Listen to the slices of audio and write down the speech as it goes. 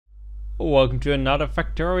Welcome to another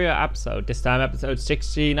Factorio episode, this time episode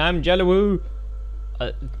 16. I'm JelleWho.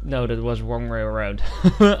 No, that was wrong way around.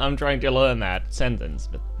 I'm trying to learn that sentence,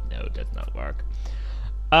 but no, that does not work.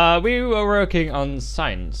 We were working on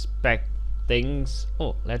science spec things.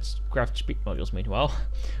 Oh, let's craft speed modules meanwhile.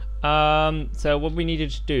 So what we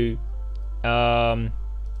needed to do,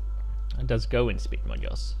 it does go in speed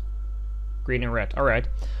modules. Green and red, alright.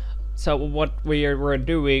 So what we're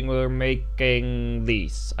doing, we're making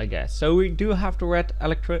these, I guess. So we do have the red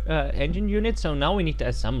engine unit, so now we need the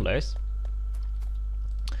assemblers.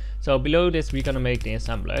 So below this we're gonna make the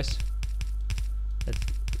assemblers. Let's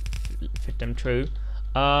fit them through.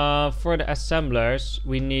 For the assemblers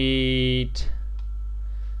we need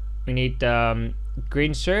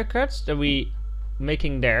green circuits that we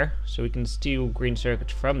making there, so we can steal green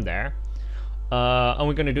circuits from there. And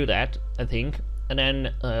we're gonna do that, I think. And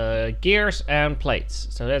then gears and plates,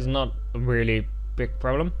 so that's not a really big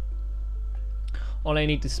problem. All I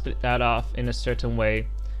need to split that off in a certain way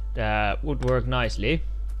that would work nicely.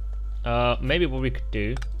 Maybe what we could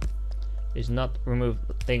do is not remove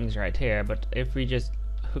things right here, but if we just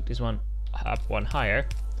hook this one up one higher,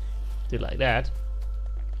 do like that,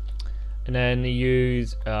 and then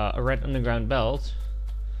use a red underground belt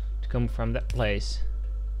to come from that place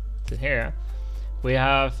to here. We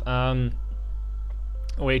have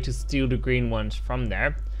a way to steal the green ones from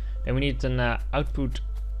there. Then we need an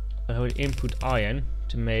input iron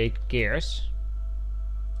to make gears.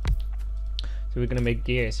 So we're gonna make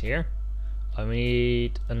gears here.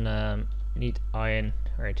 We need iron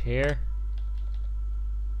right here.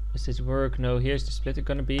 Does this work? No, here's the splitter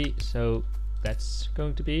gonna be, so that's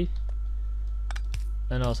going to be,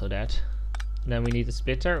 and also that. And then we need a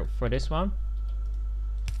splitter for this one.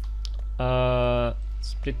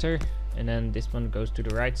 Splitter. And then this one goes to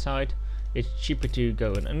the right side. It's cheaper to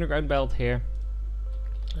go an underground belt here,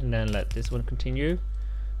 and then let this one continue.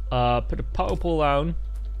 Put a power pole down,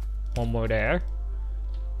 one more there,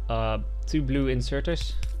 2 blue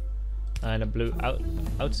inserters, and a blue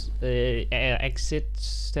exit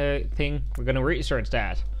thing. We're gonna research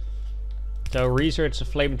that. So research the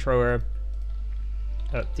flamethrower.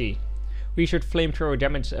 Research flamethrower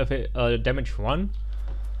damage of it. Damage 1.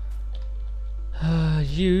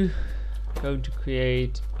 You going to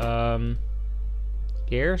create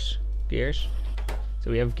gears. So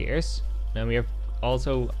we have gears. Then we have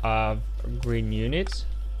also green units.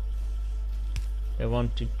 They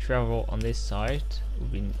want to travel on this side,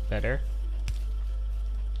 would be better.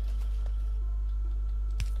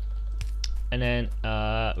 And then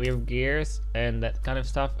we have gears and that kind of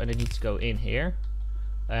stuff, and it needs to go in here.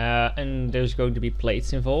 And there's going to be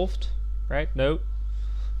plates involved, right? No.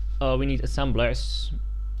 We need assemblers.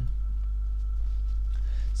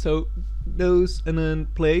 So those, and then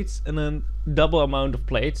plates, and then double amount of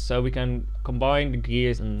plates, so we can combine the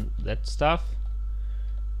gears and that stuff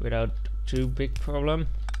without too big problem.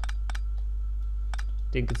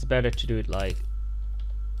 I think it's better to do it like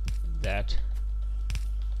that.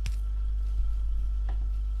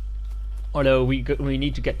 Although we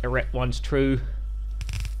need to get the red ones through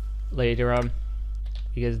later on,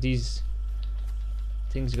 because these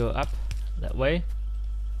things go up that way,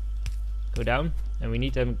 go down, and we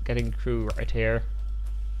need them getting through right here.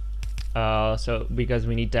 So because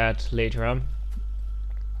we need that later on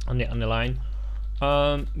the line.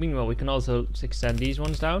 Meanwhile, we can also extend these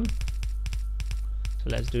ones down. So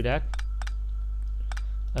let's do that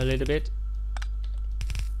a little bit.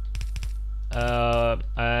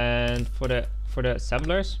 And for the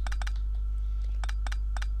assemblers,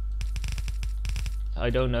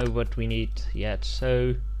 I don't know what we need yet.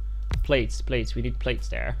 So plates, we need plates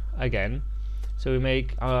there again. So we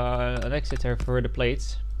make an exiter for the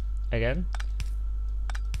plates again,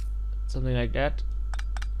 something like that.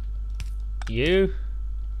 An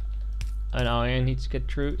iron needs to get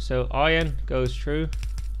through, so iron goes through.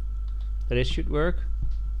 So this should work.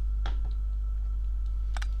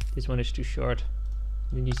 This one is too short,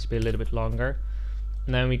 it needs to be a little bit longer.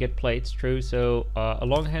 And then we get plates through, so a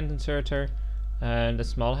long hand inserter and a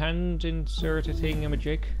small hand inserter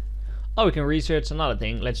thingamajig. Oh, we can research another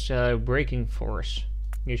thing. Let's braking force.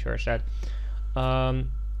 Research that.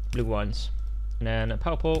 Blue ones, and then a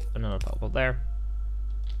power pole, another power pole there,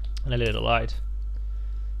 and a little light.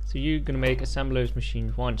 So you're gonna make assemblers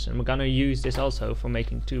machine once, and we're gonna use this also for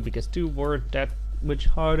making 2, because 2 weren't that much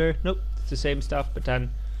harder. Nope, it's the same stuff, but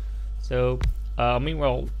then. So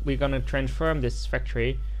meanwhile, we're gonna transform this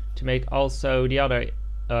factory to make also the other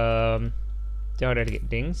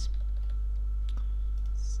things.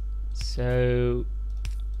 So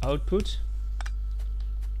output,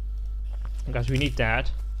 because we need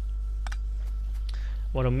that.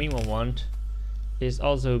 what I meanwhile want is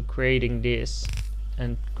also creating this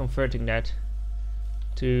and converting that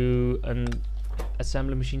to an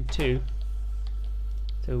assembly machine 2.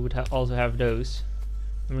 So we would also have those.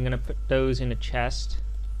 And we're gonna put those in a chest.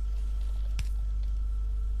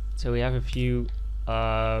 So we have a few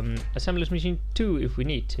assembly machine 2 if we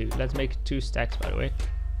need to. Let's make 2 stacks, by the way.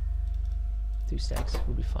 2 stacks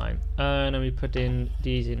will be fine. And then we put in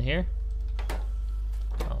these in here.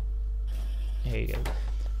 Oh, here you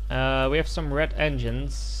go. We have some red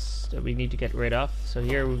engines that we need to get rid of. So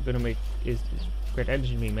here we're gonna make is red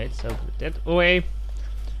engine we made. So put that away.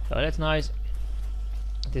 Oh, that's nice.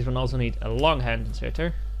 This one also needs a long hand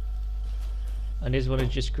inserter. And this one is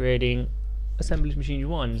just creating assembly machine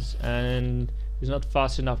 1s, and it's not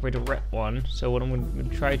fast enough with the red one. So what I'm going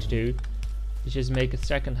to try to do is just make a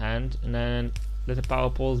second hand and then let the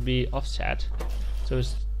power poles be offset, so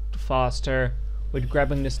it's faster with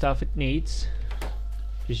grabbing the stuff it needs.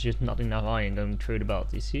 There's just not enough iron going through the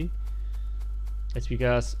belt, you see. That's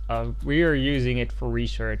because we are using it for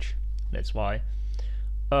research, that's why.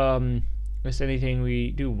 If anything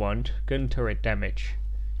we do want, gun turret damage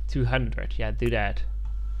 200, yeah, do that.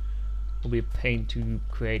 Will be a pain to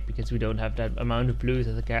create because we don't have that amount of blues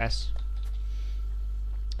as a gas.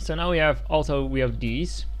 So now we have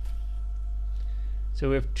these. So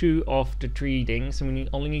we have 2 of the 3 things, and we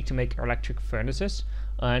only need to make electric furnaces,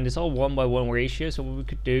 and it's all 1:1 ratio. So what we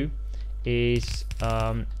could do is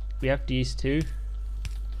we have these 2,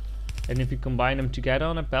 and if we combine them together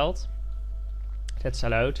on a belt, that's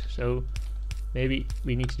allowed. So maybe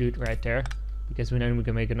we need to do it right there, because then we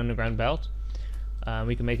can make an underground belt.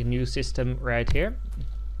 We can make a new system right here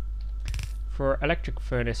for electric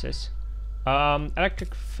furnaces.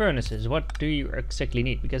 Electric furnaces, what do you exactly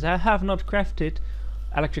need? Because I have not crafted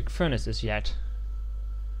electric furnaces yet.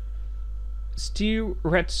 Steel,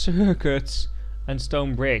 red circuits, and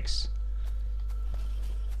stone bricks.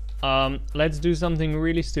 Let's do something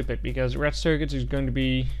really stupid, because red circuits is going to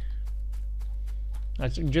be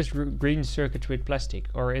just green circuits with plastic,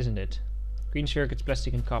 or isn't it? Green circuits,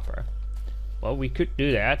 plastic, and copper. Well, we could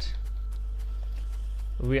do that.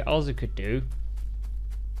 We also could do...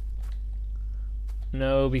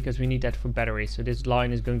 No, because we need that for batteries. So this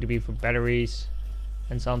line is going to be for batteries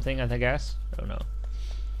and something, I guess. I don't know.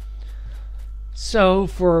 So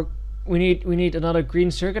we need another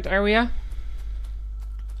green circuit area.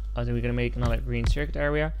 I think we're gonna make another green circuit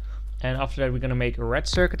area, and after that we're gonna make a red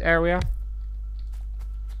circuit area.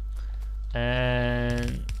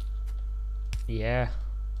 And yeah,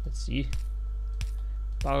 let's see.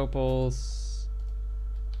 Power poles,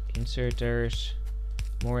 inserters,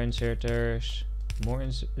 more inserters, more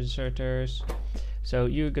inserters. So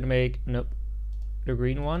you're gonna make the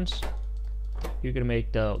green ones. You're gonna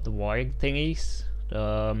make the wire thingies,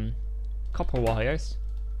 the copper wires.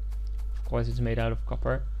 Of course, it's made out of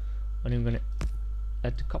copper. And I'm gonna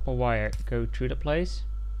let the copper wire go through the place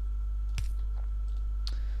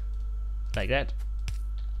like that.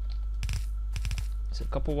 So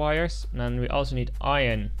copper wires, and then we also need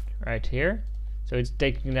iron right here. So it's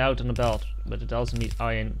taking it out on the belt, but it also needs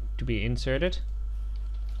iron to be inserted.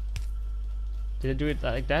 Did I do it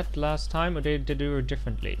like that last time, or did I do it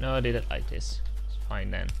differently? No, I did it like this. It's fine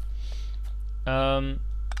then.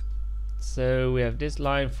 So we have this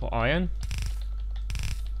line for iron.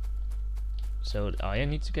 So the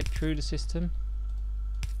iron needs to get through the system.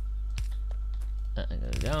 And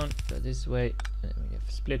go down, go this way, and we have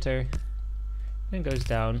a splitter. Then goes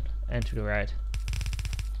down and to the right.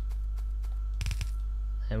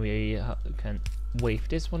 And we can wave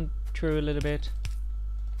this one through a little bit.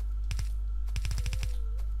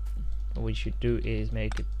 What we should do is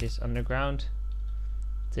make it this underground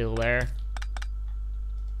till there.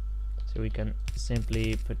 So we can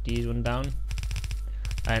simply put these one down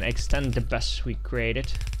and extend the bus we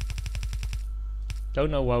created.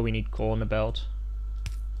 Don't know why we need coal on the belt.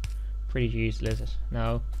 Pretty useless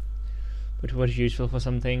now, but was useful for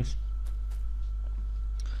some things.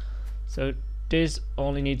 So this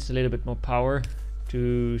only needs a little bit more power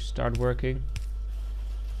to start working.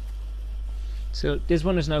 So this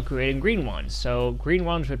one is now creating green ones. So green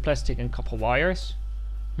ones with plastic and copper wires.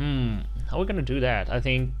 How are we gonna do that? I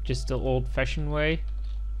think just the old-fashioned way.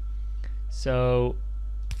 So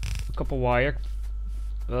a copper wire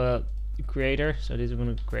creator. So this is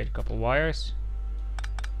gonna create a couple wires.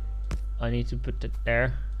 I need to put that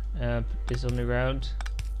there. Put this on the ground.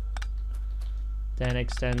 Then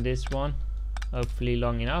extend this one. Hopefully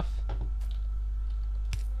long enough.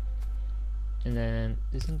 And then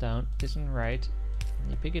this one down, this one right.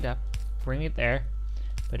 And you pick it up, bring it there,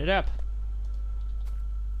 put it up.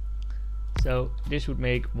 So this would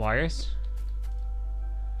make wires.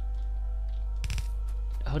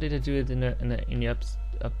 how did I do it in the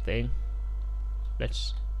up thing?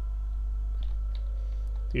 Let's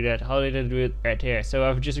do that. How did I do it right here? So I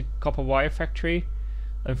have just a copper wire factory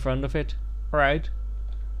in front of it. Alright.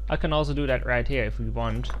 I can also do that right here if we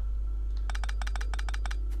want.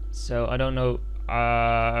 So I don't know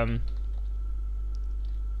how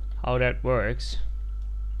that works.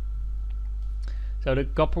 So the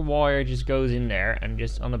copper wire just goes in there and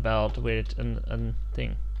just on a belt with a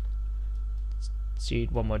thing. Let's see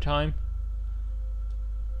it one more time.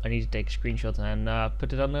 I need to take a screenshot and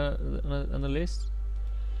put it on the list.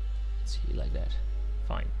 Let's see, like that.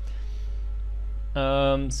 Fine.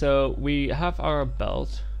 So we have our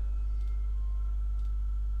belt.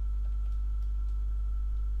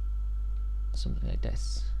 Something like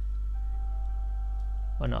this.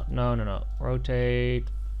 Why not? No.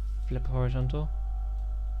 Rotate, flip horizontal.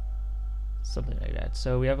 Something like that.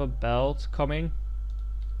 So we have a belt coming.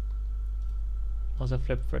 Also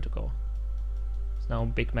flip vertical. It's now a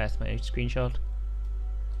big mess, my screenshot.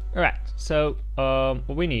 Alright, so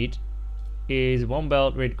what we need is one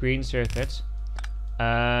belt with green circuits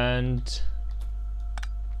and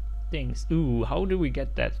things. Ooh, how do we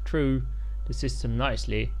get that through the system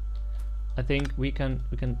nicely? I think we can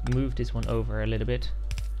move this one over a little bit,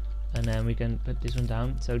 and then we can put this one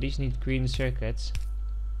down. So these need green circuits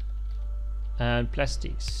and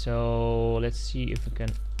plastics. So let's see if we can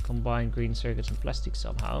combine green circuits and plastic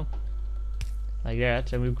somehow, like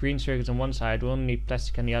that. And with green circuits on one side, we only need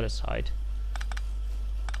plastic on the other side.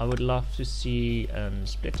 I would love to see a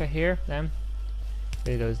splitter here then.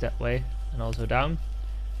 It goes that way and also down.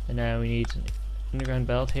 And then we need an underground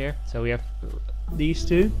belt here. So we have these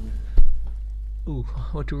two. Ooh,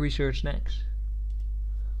 what to research next?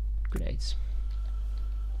 Grenades.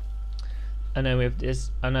 And then we have this,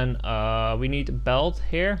 and then we need a belt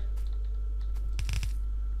here.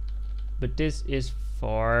 But this is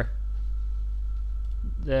for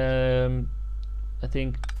the I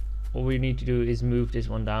think what we need to do is move this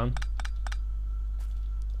one down.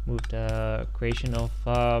 Move the creation of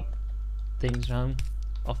things around,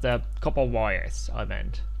 of the copper wires I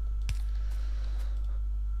meant.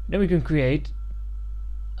 Then we can create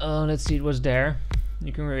let's see, it was there.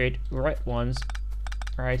 You can create red ones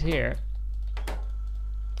right here,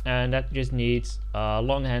 and that just needs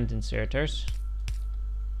long hand inserters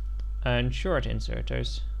and short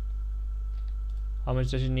inserters. How much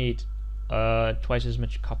does it need? Twice as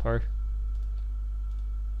much copper.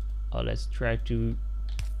 Let's try to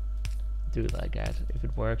do it like that. If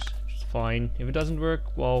it works, it's fine. If it doesn't work,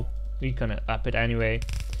 well, we're gonna up it anyway.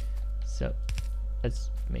 So let's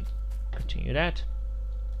continue that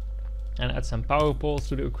and add some power poles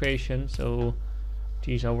to the equation. So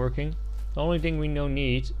these are working. The only thing we now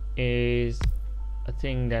need is a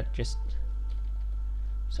thing that just,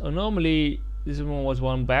 so normally this one was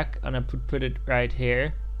one back, and I put it right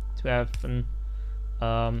here to have an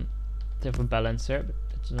different balancer, but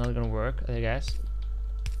it's not gonna work, I guess.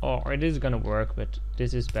 Or it is gonna work, but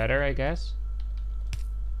this is better, I guess.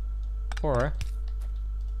 Or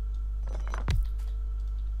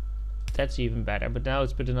that's even better, but now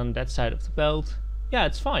it's put it on that side of the belt. Yeah,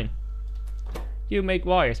 it's fine. You make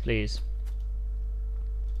wires, please.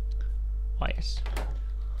 Wires.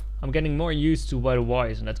 I'm getting more used to what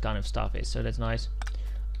wires and that kind of stuff is, so that's nice.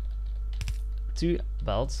 Two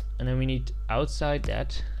belts, and then we need outside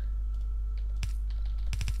that.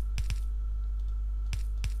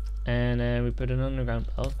 And then we put an underground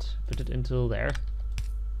belt, put it until there.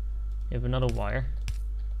 We have another wire,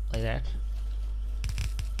 like that.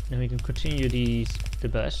 Then we can continue the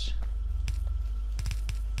bus.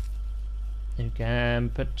 And we can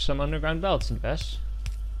put some underground belts in the bus.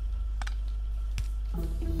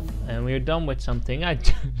 And we're done with something.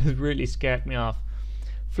 It really scared me off.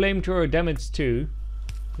 Flamethrower damage 2. You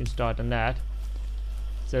can start on that.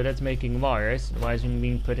 So that's making wires. The wires are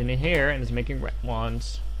being put in here, and it's making red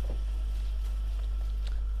ones.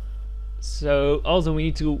 So also we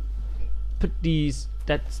need to put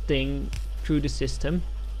that thing through the system.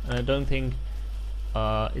 And I don't think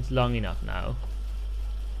it's long enough now.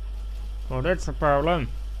 Well, that's a problem.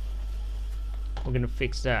 We're gonna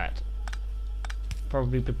fix that.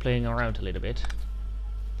 Probably be playing around a little bit.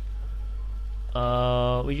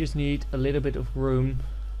 We just need a little bit of room.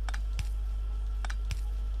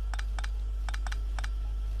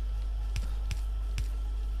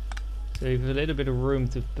 So we have a little bit of room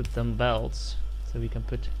to put some belts. So we can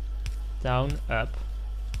put down, up,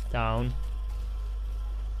 down,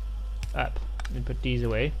 up, and put these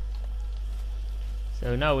away.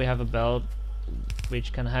 So now we have a belt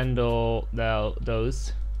which can handle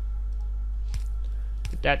those.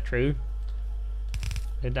 Put that through.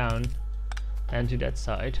 Put it down. and to that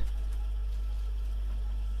side.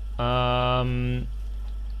 And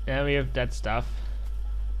we have that stuff.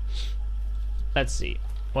 Let's see,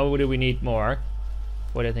 what do we need more?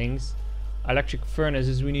 What are things? Electric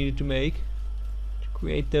furnaces we needed to make to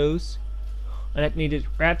create those. And that needed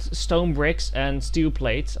red stone bricks and steel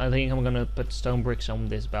plates. I think I'm gonna put stone bricks on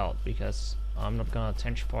this belt because I'm not gonna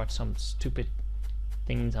transport some stupid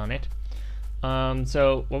things on it.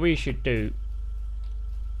 So what we should do,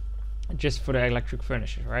 just for the electric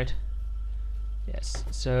furnaces, right? Yes.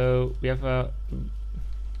 So we have a.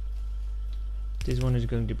 This one is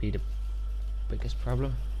going to be the biggest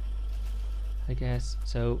problem, I guess.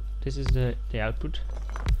 So this is the output,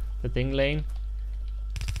 the thing lane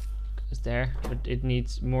is there, but it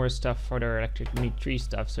needs more stuff for the electric. We need 3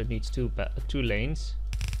 stuff, so it needs 2 lanes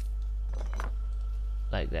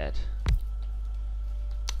like that.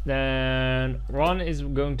 Then 1 is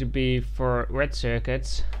going to be for red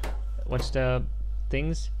circuits. What's the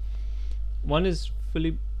things? 1 is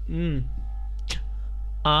fully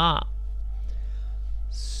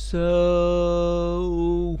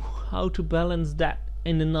so how to balance that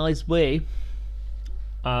in a nice way?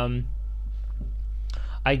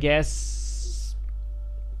 I guess,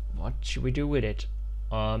 what should we do with it?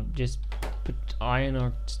 Just put iron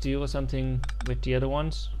or steel or something with the other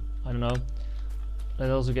ones. I don't know.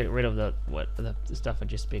 Let's also get rid of the stuff I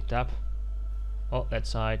just picked up. Oh, that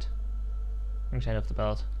side. Wrong side of the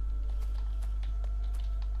belt.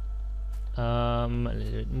 A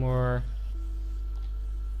little bit more.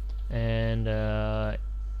 And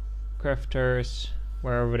crafters,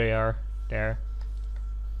 wherever they are, there.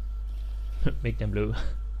 Make them blue.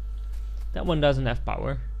 That one doesn't have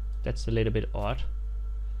power. That's a little bit odd.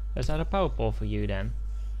 That's not a power pole for you then.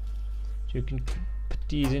 So you can put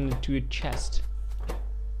these into a chest.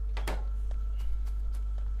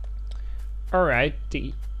 Alright,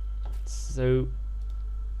 so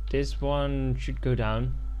this one should go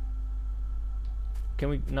down. Can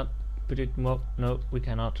we not put it more? No, we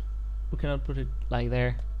cannot. We cannot put it like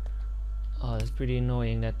there. Oh, that's pretty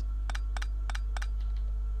annoying that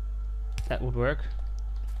would work.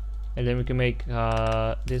 And then we can make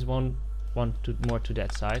this one more to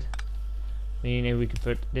that side. Meaning we could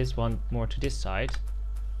put this one more to this side.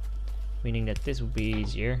 Meaning that this would be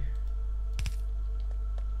easier.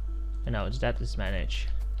 And now that is managed.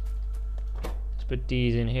 Let's put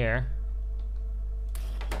these in here.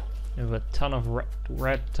 We have a ton of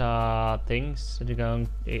red things that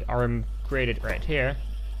they are created right here.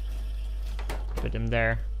 Put them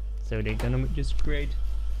there, so they're gonna just create.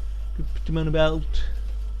 Put them on a belt.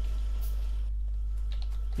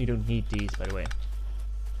 You don't need these, by the way.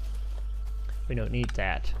 We don't need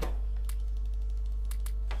that.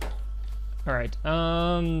 All right.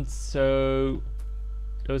 So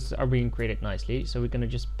those are being created nicely. So we're gonna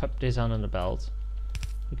just pop this on the belt.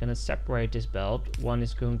 We're gonna separate this belt. One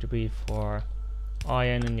is going to be for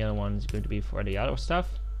iron and the other one is going to be for the other stuff.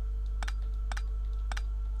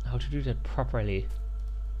 How to do that properly?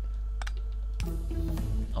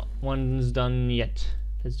 Oh, one's done yet.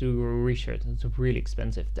 Let's do research. It's really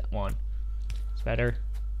expensive, that one. It's better.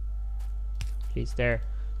 At least there.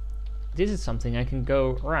 This is something I can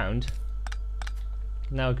go around.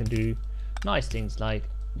 Now I can do nice things like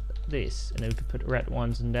this, and then we can put red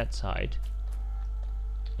ones on that side.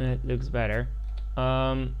 And it looks better.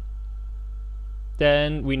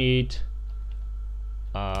 Then we need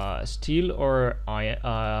steel or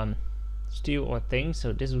iron, steel or things.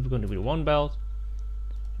 So this is going to be the one belt,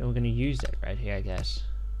 and we're going to use that right here, I guess.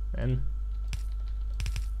 And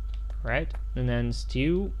right, and then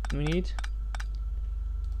steel we need.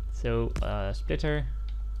 So splitter,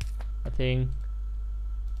 a thing,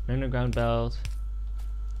 an underground belt,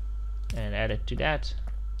 and add it to that.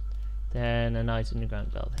 Then a nice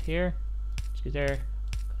underground belt here. Goes there,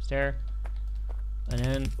 goes there, and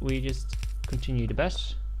then we just continue the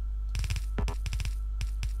best.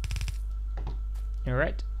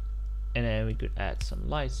 Alright, and then we could add some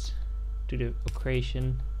lights to the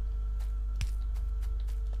creation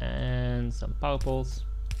and some power poles.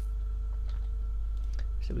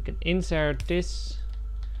 So we can insert this.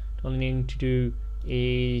 The only thing to do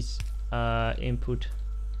is input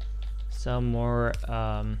some more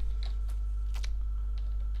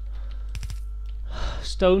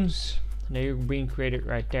stones. They're being created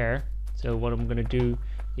right there. So what I'm gonna do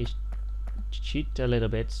is cheat a little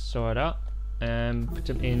bit, sort of, and put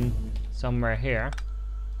them in somewhere here.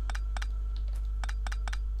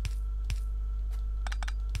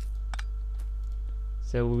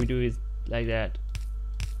 So what we do is like that,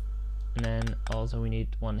 and then also we need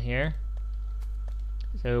one here.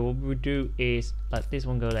 So what we do is let this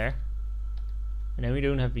one go there, And then we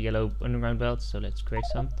don't have yellow underground belts, so let's create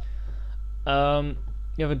some.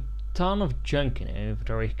 You have a ton of junk in your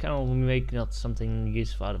inventory. Can only make not something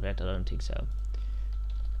useful out of that. I don't think so.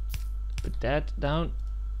 Put that down.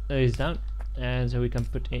 Is down, and so we can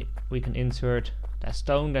we can insert that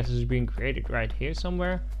stone that is being created right here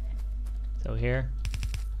somewhere. So here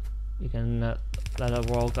we can let it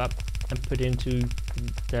walk up and put into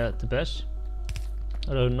the bus.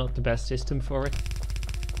 Although not the best system for it,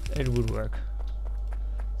 it would work.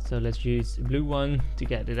 So let's use the blue one to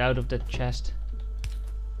get it out of the chest.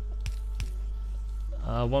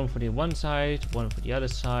 One for the one side, one for the other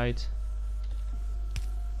side.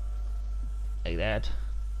 Like that.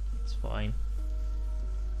 It's fine.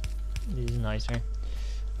 This is nicer.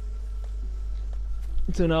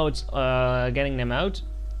 So now it's getting them out.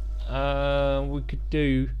 What we could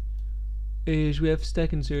do is we have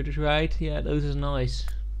stack inserters, right? Yeah, those is nice,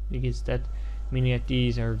 because that meaning that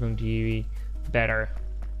these are going to be better.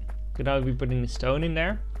 So now we're putting the stone in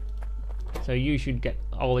there, so you should get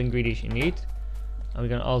all the ingredients you need. And we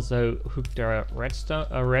can also hook the red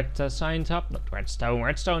signs up. Not redstone.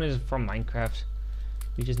 Redstone is from Minecraft.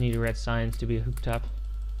 We just need the red signs to be hooked up.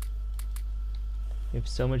 We have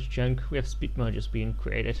so much junk. We have speed modules being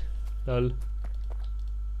created. Lol. You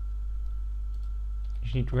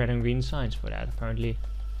just need red and green signs for that, apparently.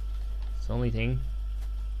 It's the only thing.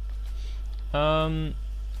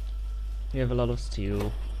 We have a lot of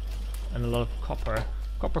steel and a lot of copper.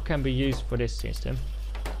 Copper can be used for this system.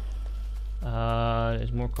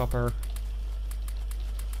 There's more copper.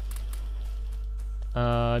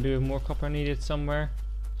 Do we have more copper needed somewhere?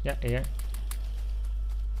 Yeah, here.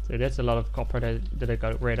 So that's a lot of copper that I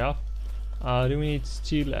got rid of. Do we need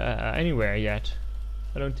steel anywhere yet?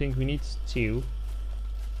 I don't think we need steel.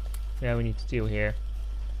 Yeah, we need steel here.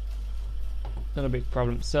 Not a big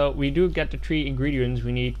problem. So we do get the 3 ingredients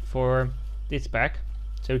we need for this pack.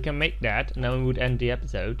 So we can make that, and then we would end the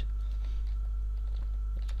episode.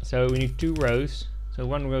 So we need 2 rows. So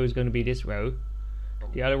one row is going to be this row.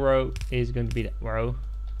 The other row is going to be that row.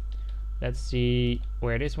 Let's see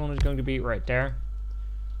where this one is going to be, right there.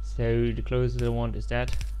 So the closest I want is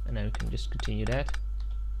that, and then we can just continue that.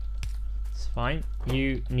 It's fine.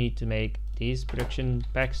 You need to make these production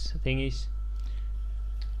packs thingies.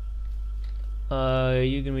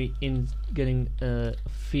 You're gonna be getting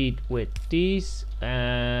feed with these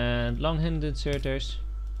and long hand inserters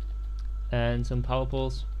and some power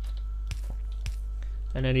poles.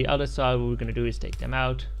 And then the other side, what we're gonna do is take them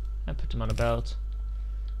out and put them on a belt.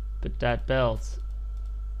 Put that belt,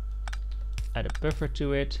 add a buffer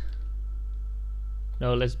to it.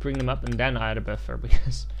 No, let's bring them up and then add a buffer,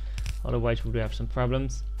 because otherwise we would have some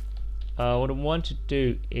problems. What I want to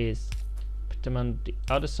do is put them on the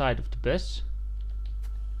other side of the bus.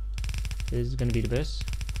 This is going to be the bus.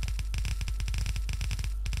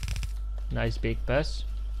 Nice big bus.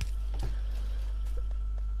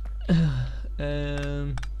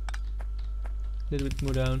 A little bit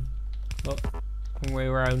more down. Oh, wrong way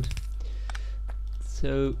around.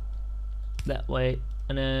 So that way,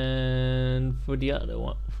 and then for the other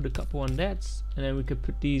one, for the copper one, that's, and then we could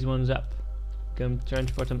put these ones up. We can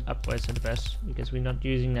transport them upwards at the bus, because we're not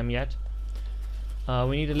using them yet.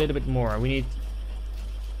 We need a little bit more. We need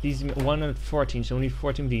these 114, so we need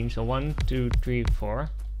 14 beams. So 1, 2, 3, 4.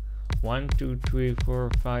 1, 2, 3, 4,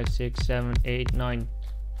 5, 6, 7, 8, 9,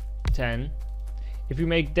 10. If we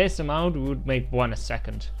make this amount, we would make 1 a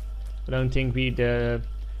second. I don't think the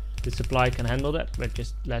supply can handle that, but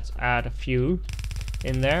just let's add a few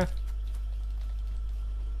in there,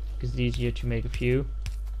 because it's easier to make a few.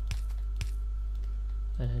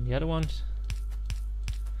 And the other ones,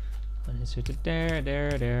 one inserted there,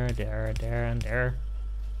 there, there, there, there, and there.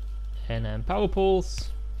 And then power poles.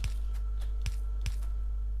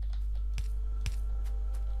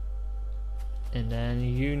 And then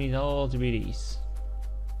you need all to be these.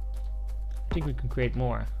 I think we can create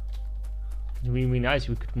more. It would be nice if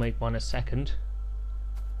we could make 1 a second.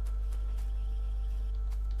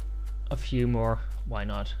 A few more, why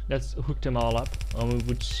not? Let's hook them all up, and we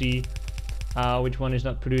would see which one is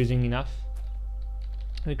not producing enough.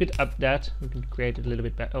 We could up that. We can create it a little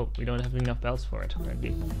bit better. Oh, we don't have enough belts for it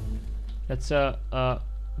apparently. Let's can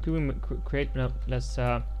we create? No, let's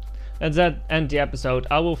end the episode.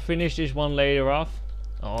 I will finish this one later off.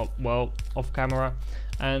 Oh, well, off camera.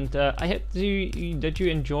 And I hope that you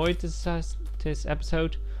enjoyed this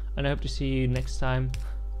episode, and I hope to see you next time.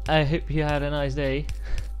 I hope you had a nice day,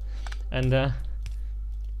 and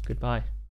goodbye.